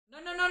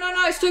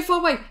no, it's too far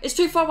away. It's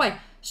too far away.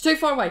 It's too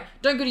far away.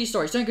 Don't go to your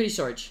storage. Don't go to your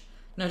storage.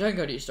 No, don't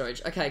go to your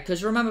storage. Okay,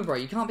 because remember, bro,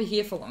 you can't be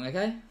here for long,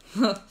 okay?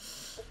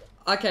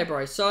 Okay,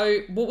 bro,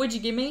 so what would you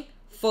give me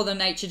for the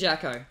Nature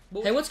Jacko?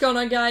 Hey, what's going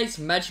on, guys?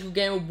 Magical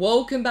Gamer,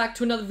 welcome back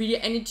to another video,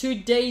 and in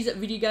today's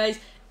video, guys,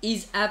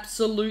 is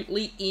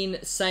absolutely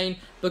insane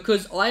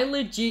because I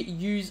legit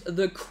use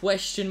the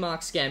question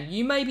mark scam.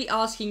 You may be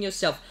asking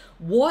yourself,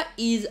 what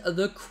is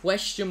the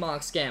question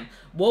mark scam?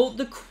 Well,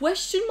 the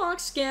question mark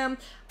scam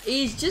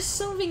is just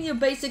something you're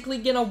basically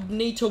gonna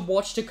need to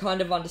watch to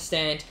kind of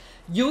understand.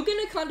 You're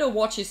gonna kind of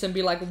watch this and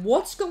be like,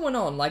 what's going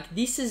on? Like,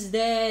 this is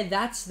there,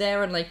 that's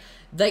there, and like,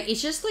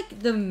 it's just like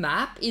the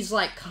map is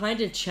like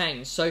kind of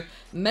changed. So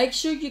make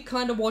sure you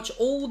kind of watch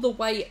all the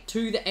way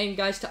to the end,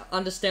 guys, to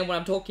understand what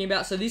I'm talking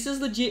about. So this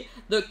is legit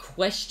the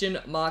question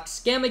mark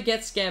scammer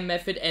get scam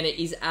method, and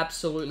it is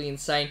absolutely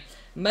insane.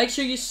 Make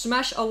sure you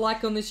smash a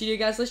like on this video,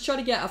 guys. Let's try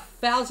to get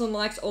 1,000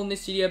 likes on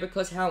this video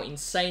because how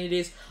insane it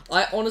is.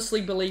 I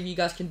honestly believe you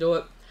guys can do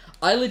it.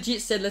 I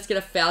legit said let's get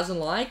 1,000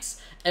 likes,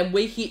 and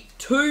we hit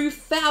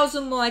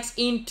 2,000 likes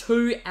in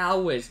 2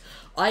 hours.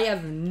 I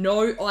have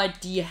no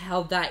idea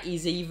how that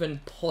is even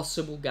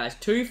possible, guys.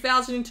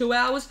 2,000 in 2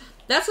 hours?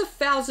 That's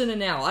 1,000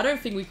 an hour. I don't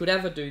think we could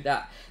ever do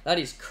that. That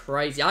is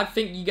crazy. I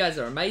think you guys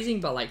are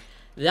amazing, but like,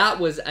 that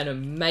was an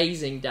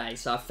amazing day.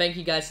 So thank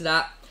you guys for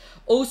that.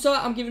 Also,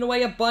 I'm giving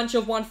away a bunch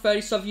of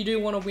 130, so if you do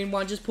want to win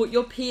one, just put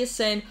your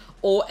PSN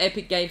or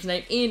Epic Games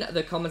name in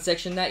the comment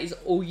section. That is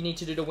all you need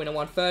to do to win a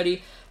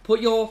 130.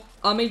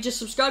 Just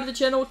subscribe to the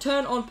channel,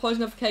 turn on post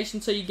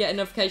notifications so you get a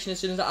notification as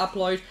soon as I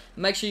upload.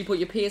 Make sure you put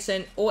your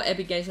PSN or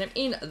Epic Games name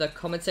in the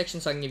comment section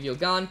so I can give you a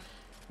gun.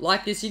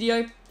 Like this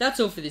video. That's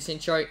all for this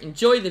intro.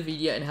 Enjoy the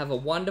video and have a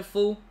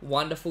wonderful,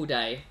 wonderful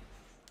day.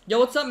 Yo,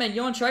 what's up, man?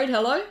 You on trade?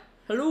 Hello?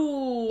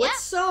 Hello?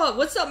 What's up?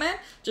 What's up, man?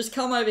 Just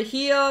come over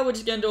here. We're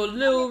just going to do a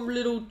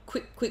little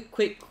quick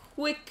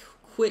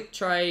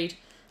trade.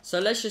 So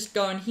let's just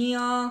go in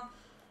here.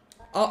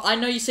 Oh, I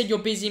know you said you're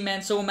busy,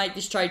 man, so we'll make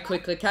this trade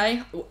quick,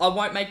 okay? I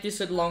won't make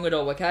this long at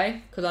all,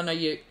 okay? Because I know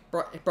you...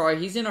 Bro,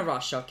 he's in a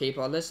rush,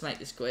 shopkeeper. Let's make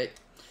this quick.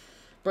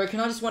 Bro, can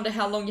I just wonder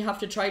how long you have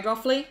to trade,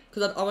 roughly?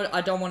 Because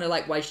I don't want to,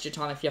 like, waste your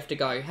time if you have to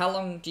go. How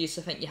long do you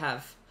think you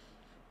have?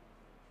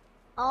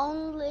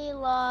 Only,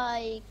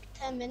 like,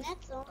 10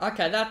 minutes.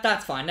 Okay,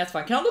 that's fine, that's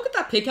fine. Can I look at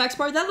that pickaxe,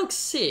 bro? That looks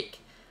sick.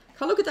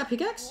 Can I look at that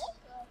pickaxe?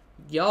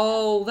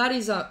 Yo, that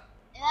is a...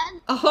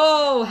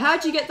 Oh,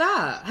 how'd you get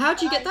that?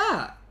 How'd you get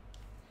that?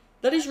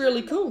 That is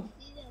really cool.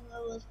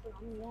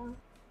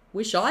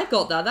 Wish I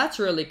got that. That's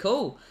really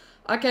cool.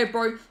 Okay,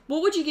 bro.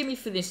 What would you give me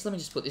for this? Let me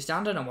just put this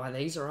down. I don't know why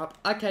these are up.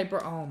 Okay, bro.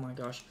 Oh, my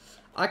gosh.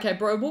 Okay,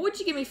 bro. What would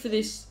you give me for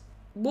this?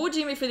 What would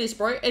you give me for this,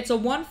 bro? It's a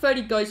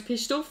 130 ghost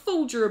pistol,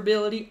 full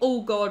durability,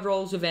 all guard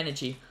rolls with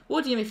energy. What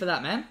would you give me for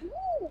that, man?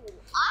 Ooh,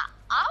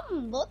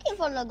 I'm looking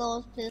for the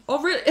ghost pistol.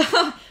 Oh, really?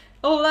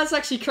 Oh, that's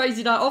actually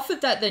crazy that I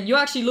offered that then. You're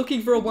actually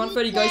looking for a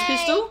 130 ghost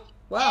pistol?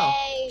 Wow.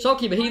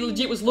 Shopkeeper, he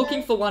legit was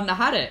looking for one that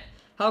had it.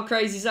 How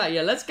crazy is that?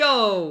 Yeah, let's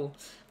go.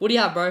 What do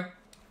you have, bro?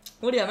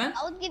 What do you have, man?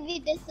 I would give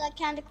you this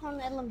candy corn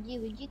LMG.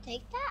 Would you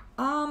take that?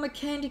 A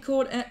candy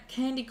corn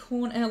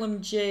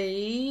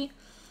LMG.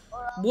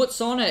 What's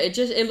on it?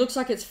 It looks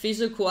like it's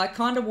physical. I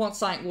kind of want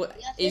something what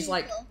is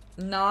like.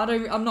 Nah,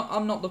 I'm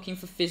not looking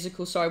for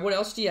physical. Sorry. What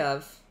else do you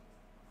have?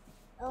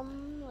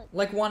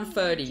 Like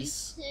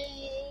 130s.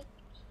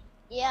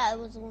 Yeah, it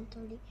was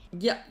 130.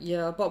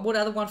 Yeah, but what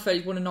other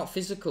 130s were not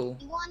physical?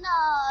 You want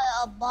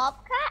a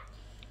bobcat?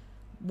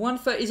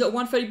 130, is it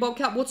 130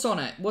 Bobcat? What's on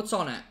it? What's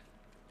on it?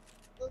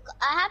 Look,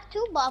 I have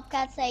 2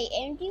 Bobcats, a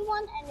energy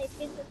one and a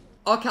physical.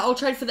 Okay, I'll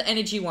trade for the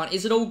energy one.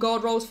 Is it all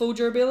guard rolls full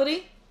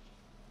durability?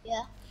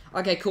 Yeah.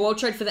 Okay, cool. I'll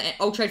trade for the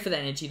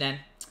energy then.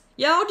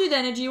 Yeah, I'll do the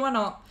energy. Why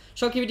not?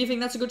 Shopkeeper, do you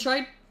think that's a good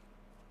trade?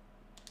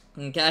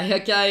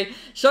 Okay.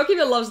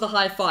 Shopkeeper loves the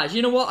high fives.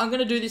 You know what? I'm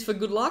gonna do this for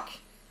good luck.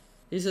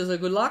 This is a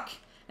good luck.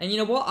 And you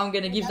know what? I'm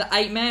gonna give the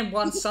 8-man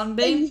 1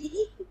 sunbeam.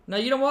 No,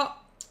 you know what?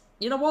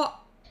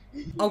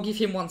 I'll give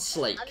him 1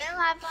 sleep.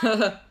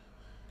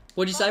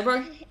 What'd you say,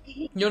 bro?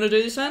 You wanna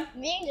do this, man?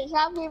 Me and the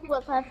shopkeeper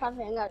put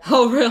something.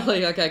 Oh,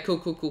 really? Okay,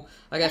 cool.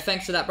 Okay,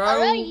 thanks for that, bro.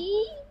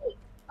 Alrighty.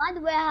 By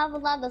the way, I have a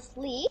lot of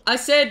sleep. I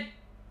said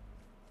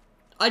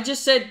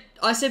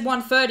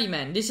 130,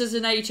 man. This is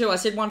an 82. I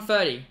said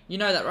 130. You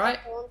know that, right?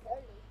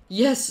 130.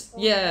 Yes,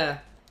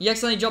 yeah. You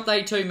accidentally dropped the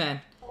 82, man.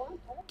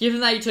 Give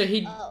him the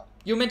 82.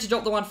 You're meant to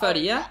drop the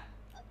 130, yeah?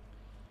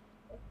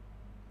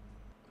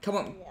 Come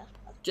on.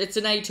 It's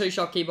an 82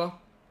 shopkeeper.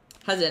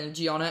 Has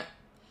energy on it.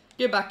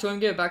 Give it back to him.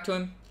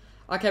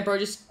 Okay, bro,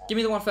 just give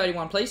me the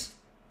 131, please.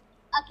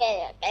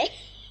 Okay.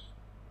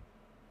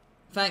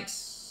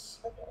 Thanks.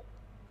 Okay.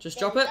 Just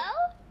drop it.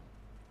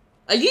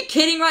 Are you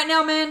kidding right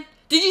now, man?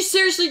 Did you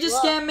seriously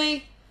just scam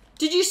me?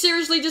 Did you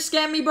seriously just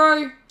scam me,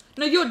 bro?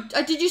 No,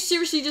 did you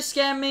seriously just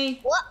scam me?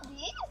 What? Did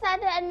you decide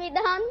to edit me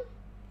down?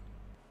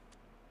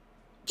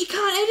 You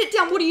can't edit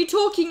down. What are you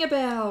talking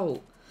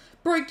about?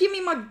 Bro, give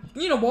me my...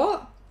 You know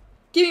what?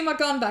 Give me my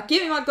gun back.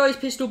 Give me my ghost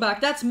pistol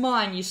back. That's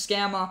mine, you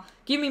scammer.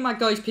 Give me my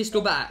ghost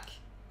pistol back.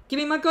 Give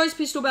me my ghost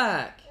pistol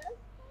back.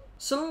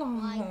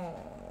 Slow.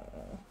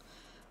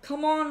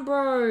 Come on,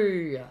 bro.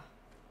 Okay,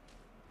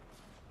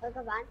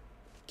 fine.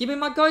 Give me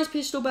my ghost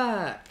pistol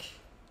back.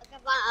 Okay,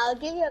 fine. I'll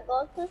give you a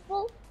gold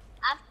pistol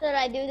after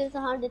I do this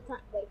 100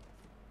 times. Wait.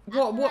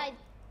 What?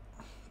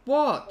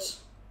 What? Wait.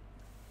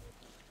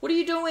 What are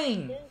you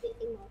doing? Do the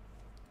emote.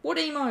 What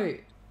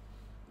emote?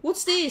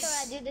 What's this?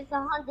 After I do this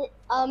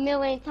a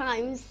million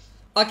times.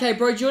 Okay,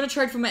 bro. Do you want to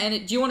trade for my?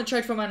 Do you want to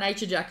trade for my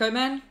nature Jacko,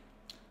 man?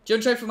 Do you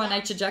want to trade for my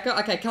nature Jacko?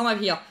 Okay, come over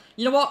here.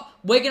 You know what?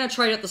 We're gonna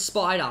trade at the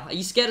spider. Are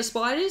you scared of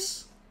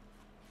spiders?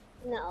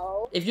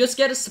 No. If you're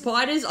scared of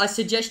spiders, I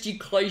suggest you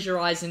close your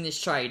eyes in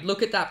this trade.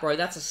 Look at that, bro.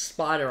 That's a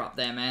spider up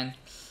there, man.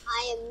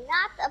 I am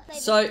not afraid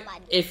of So,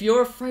 spiders. if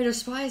you're afraid of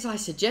spiders, I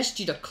suggest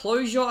you to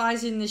close your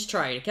eyes in this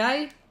trade,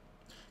 okay?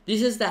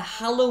 This is the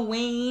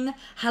Halloween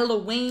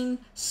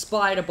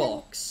spider It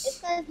box.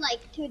 says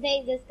like 2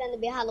 days is gonna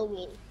be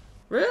Halloween.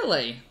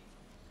 Really?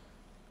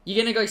 You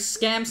gonna go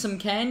scam some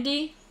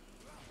candy?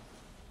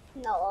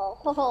 No.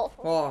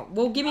 Oh,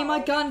 well, give me my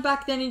gun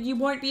back then and you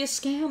won't be a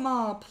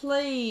scammer,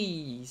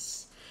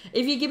 please.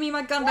 If you give me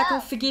my gun back,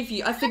 I'll forgive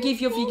you. I forgive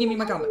you if you give me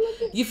my gun back.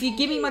 If you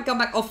give me my gun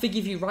back, I'll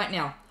forgive you right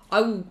now.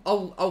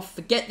 I'll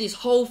forget this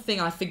whole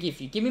thing. I forgive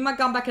you. Give me my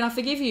gun back and I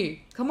forgive you.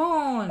 Come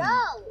on.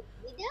 No,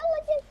 we did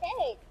what you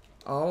said.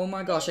 Oh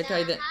my gosh.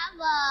 Okay then.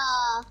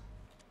 Have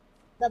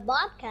the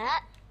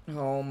bobcat.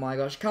 Oh my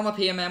gosh. Come up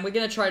here, man. We're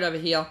gonna trade over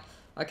here.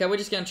 Okay, we're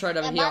just gonna trade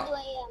over And here. by the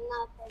way, I'm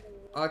not afraid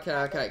of you.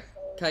 Okay.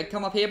 Okay,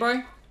 come up here,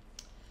 bro.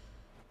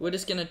 We're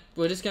just gonna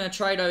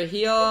trade over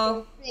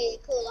here. Pretty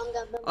cool. I'm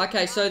gonna build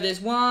Okay, so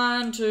there's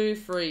 1, 2,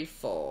 3,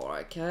 4.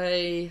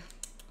 Okay.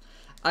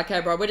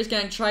 Okay, bro. We're just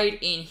gonna trade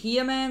in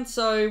here, man.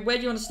 So where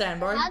do you want to stand,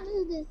 bro? How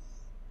does this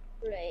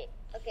trade?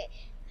 Okay.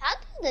 How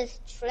does this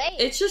trade?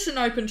 It's just an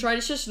open trade.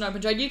 It's just an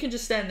open trade. You can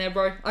just stand there,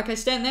 bro. Okay,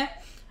 stand there.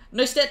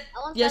 No, stand. I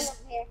want Yes. stand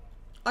over here.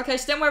 Okay,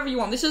 stand wherever you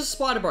want. This is a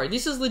spider, bro.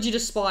 This is legit a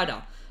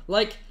spider.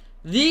 Like,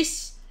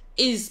 this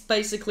is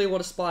basically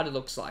what a spider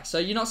looks like. So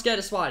you're not scared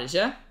of spiders,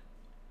 yeah?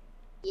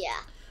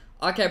 Yeah.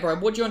 Okay, bro.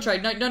 What do you want to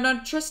trade? No.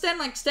 Just stand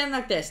like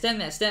there. Stand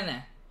there.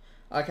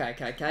 Okay.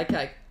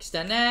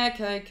 Stand there.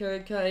 Okay.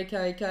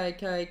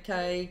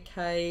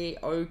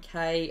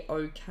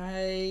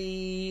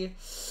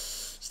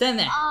 Stand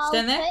there. I'll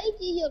Stand there. trade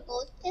you your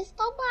ghost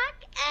pistol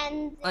back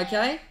and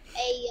Okay.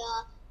 a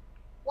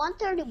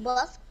 130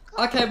 bus.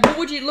 Okay, what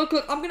would you look?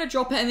 I'm gonna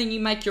drop it and then you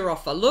make your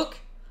offer. Look.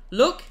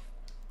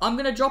 I'm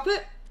gonna drop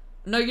it.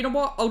 No, you know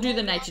what? I'll do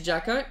the nature,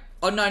 Jacko.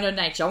 Oh no,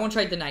 nature. I won't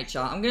trade the nature.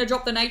 I'm gonna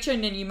drop the nature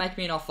and then you make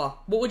me an offer.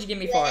 What would you give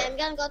me for it? I'm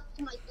gonna go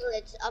to my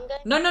storage.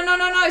 No.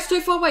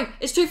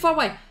 It's too far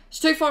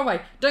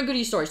away. Don't go to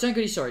your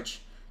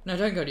storage. No,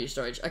 don't go to your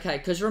storage. Okay,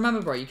 because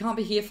remember, bro, you can't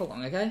be here for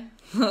long. Okay.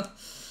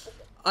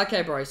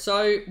 Okay, bro.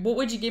 So what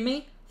would you give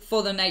me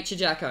for the nature,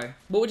 Jacko?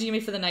 What would you give me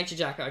for the nature,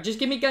 Jacko? Just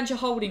give me guns you're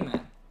holding,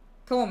 man.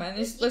 Come on, man.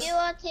 Do you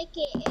want to take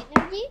it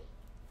energy?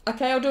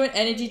 Okay, I'll do an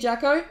energy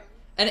Jacko.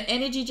 An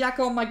energy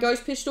Jacko on my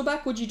ghost pistol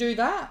back. Would you do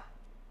that?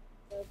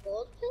 The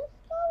gold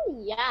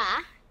pistol?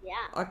 Yeah.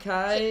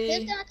 Okay.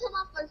 Who's gonna come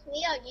up first,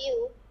 me or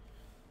you?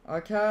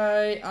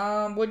 Okay.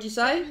 What'd you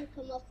say?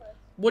 Come up first.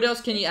 What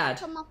else can you add?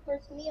 Come up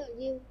first, me or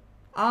you?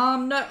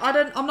 No, I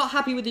don't. I'm not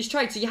happy with this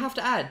trade, so you have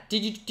to add.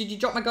 Did you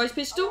drop my ghost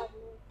pistol?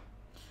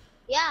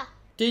 Yeah.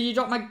 Did you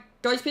drop my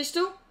ghost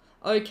pistol?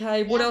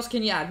 Okay. What Yeah. else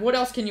can you add? What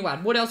else can you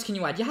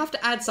add? You have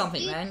to add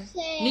something, man.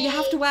 No, you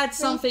have to add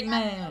something,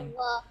 man.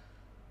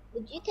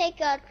 Would you take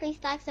 3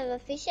 stacks of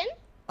efficient?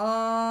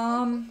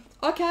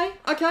 Okay.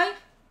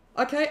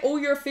 All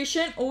you're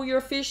efficient.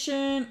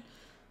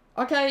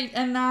 Okay,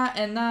 and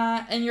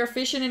you're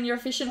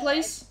efficient,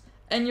 please.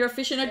 And you're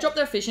efficient. No, drop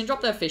the efficient.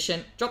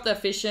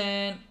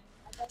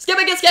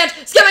 Scammer get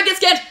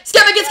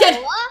scanned.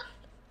 What?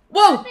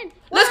 Whoa! happened?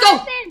 Let's What go!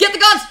 happened? Get the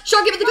guns!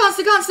 Sean, give me the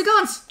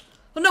guns!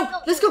 Oh no,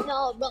 let's go!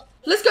 No, bro.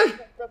 Let's go!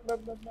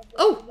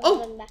 Oh!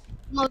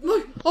 No,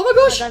 Oh my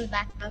gosh! run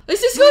back, bro. Is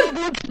this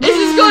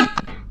good?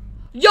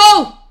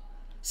 Yo!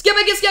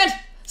 Scammer get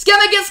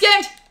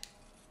scanned!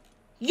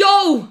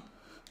 Yo!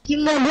 Give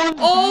me one.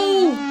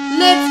 Oh!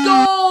 Let's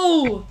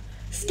go!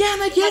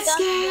 Scammer get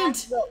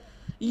scanned!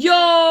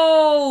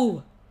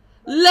 Yo!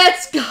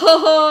 Let's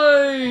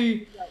go!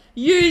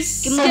 You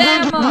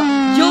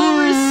scammer!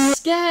 You're a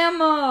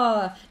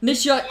scammer!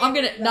 Nisha, I'm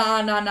gonna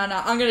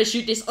I'm gonna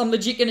shoot this. I'm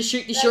legit gonna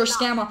shoot this. You're a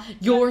scammer.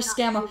 You're a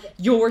scammer.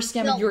 You're a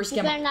scammer. No, You're a you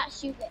better scammer. not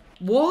shoot it.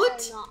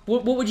 What? not.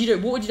 What would you do?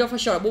 What would you do if I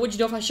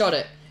shot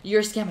it?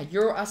 You're a scammer.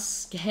 You're a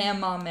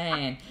scammer,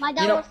 man. My You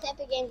dad know, was step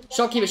again.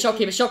 shopkeeper.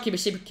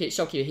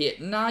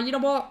 Nah, you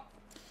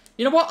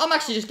know what? I'm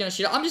actually just gonna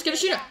shoot it. I'm just gonna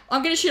shoot it.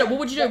 I'm gonna shoot it. What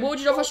would you do? What would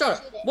you do if I shot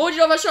it? What would you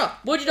do if I shot it?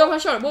 What would you do if I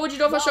shot it? What would you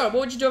do if I shot it?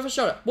 What would you do if I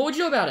shot it? What would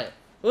you do about it?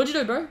 What would you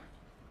do, bro?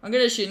 I'm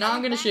gonna shoot. Nah,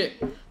 I'm gonna shoot.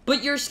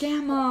 But you're a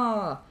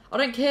scammer. I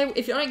don't care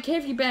if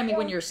you ban me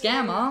when you're a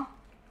scammer,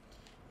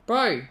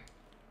 bro.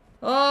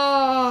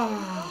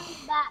 Oh.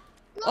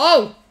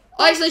 Oh!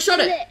 I actually shot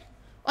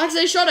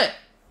it.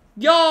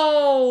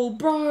 Yo,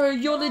 bro,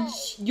 you're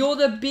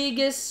the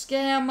biggest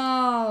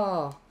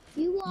scammer.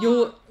 You are.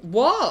 You're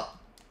what?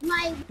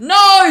 My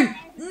No!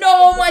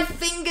 No, my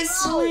finger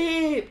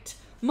slipped!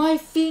 My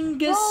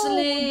finger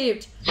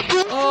slipped!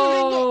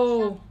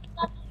 Oh!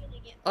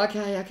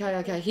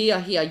 Okay.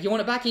 Here. You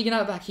want it back? You can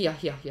have it back. Here.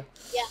 Yeah.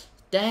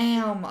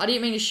 Damn, I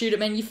didn't mean to shoot it,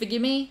 man. You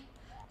forgive me?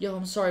 Yo,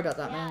 I'm sorry about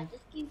that, man.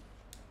 Just keep...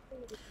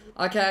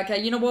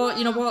 Okay. You know what?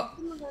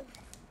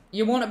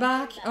 You want it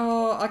back?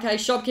 Oh, okay.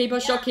 Shopkeeper.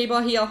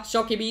 Here.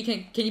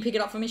 Shopkeeper, can you pick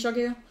it up for me,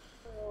 shopkeeper?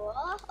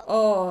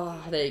 Oh,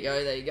 there you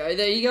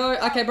go.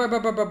 Okay,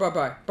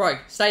 bro.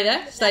 Stay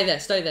there.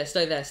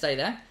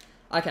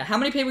 Okay, how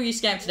many people you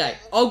scammed today?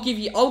 I'll give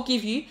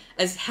you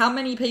as how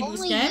many people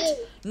you scammed?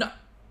 You. No.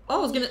 I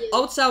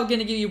would say I was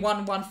gonna give you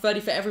 130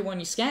 for everyone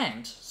you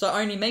scammed. So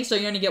only me, so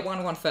you only get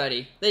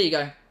 130. There you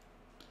go.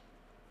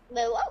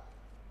 Wait, what?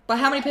 But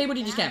how many people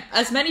did you scam?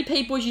 As many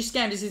people as you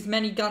scammed is as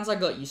many guns I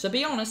got you. So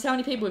be honest, how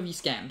many people have you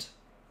scammed?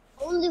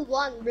 Only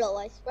one, bro.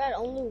 I swear,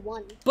 only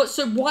one. But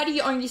so why do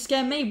you only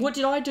scam me? What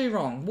did I do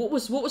wrong? What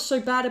was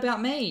so bad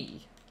about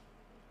me?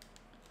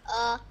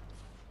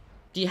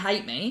 Do you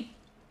hate me?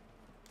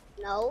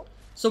 No.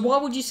 So why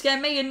would you scam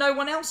me and no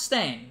one else,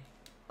 Stan?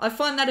 I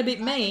find that a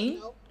bit mean.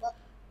 No,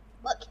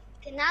 but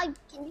can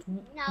you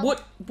now...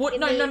 What?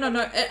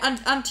 No.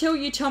 Until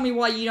you tell me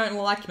why you don't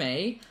like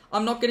me,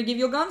 I'm not going to give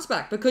your guns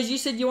back because you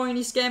said you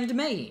only scammed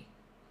me.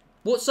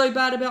 What's so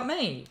bad about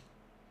me?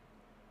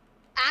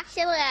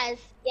 Actually, I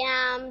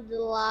scammed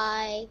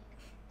like,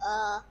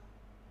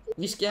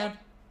 You scammed?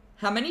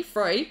 How many?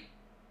 3?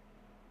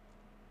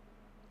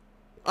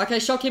 Okay,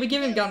 shopkeeper,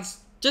 give him guns.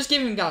 Just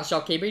give him guns,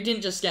 shopkeeper. He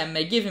didn't just scam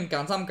me. Give him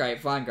guns. I'm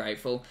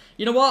grateful.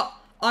 You know what?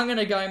 I'm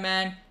gonna go,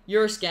 man.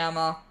 You're a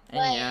scammer. And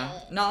Wait. yeah.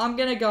 No, I'm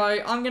gonna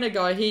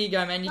go. Here you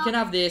go, man. You can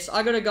have this.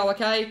 I gotta go,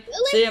 okay?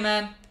 Really? See ya,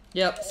 man.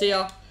 Yep, see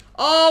ya.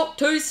 Oh,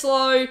 too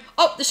slow.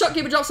 Oh, the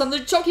shopkeeper dropped some.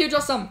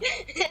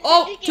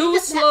 Oh, too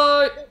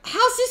slow.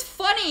 How's this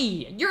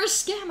funny? You're a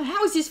scammer.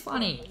 How is this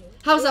funny?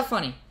 How is that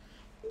funny?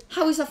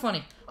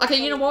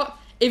 Okay, you know what?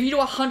 If you do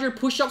 100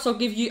 push-ups, I'll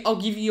give you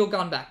your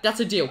gun back. That's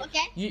a deal.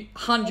 Okay. You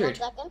 100.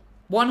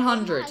 100.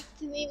 100.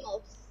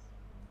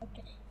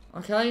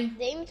 Okay.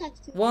 Damon has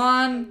 2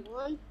 1.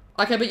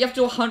 Okay, but you have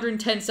to do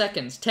 110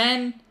 seconds.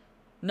 10,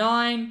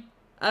 9,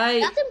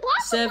 8, That's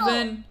impossible.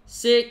 7,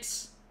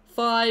 6,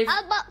 5,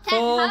 How about 10?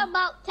 4. How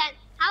about 10?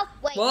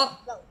 Wait. What?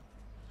 No.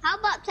 How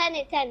about 10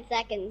 in 10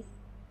 seconds?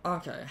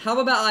 Okay, how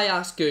about I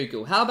ask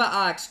Google?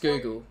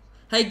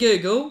 Hey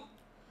Google,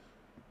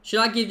 should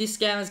I give this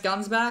scammer's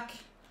guns back?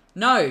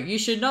 No, you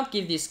should not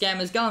give this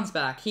scammer's guns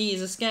back. He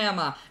is a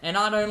scammer, and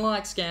I don't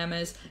like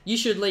scammers. You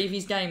should leave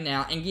his game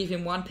now and give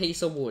him 1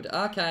 piece of wood.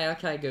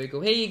 Okay,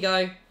 Google. Here you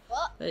go.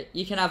 What?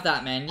 You can have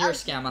that, man. You're a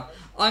scammer.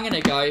 I'm gonna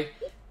go.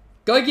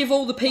 Go give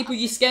all the people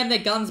you scammed their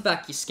guns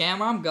back, you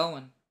scammer. I'm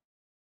going.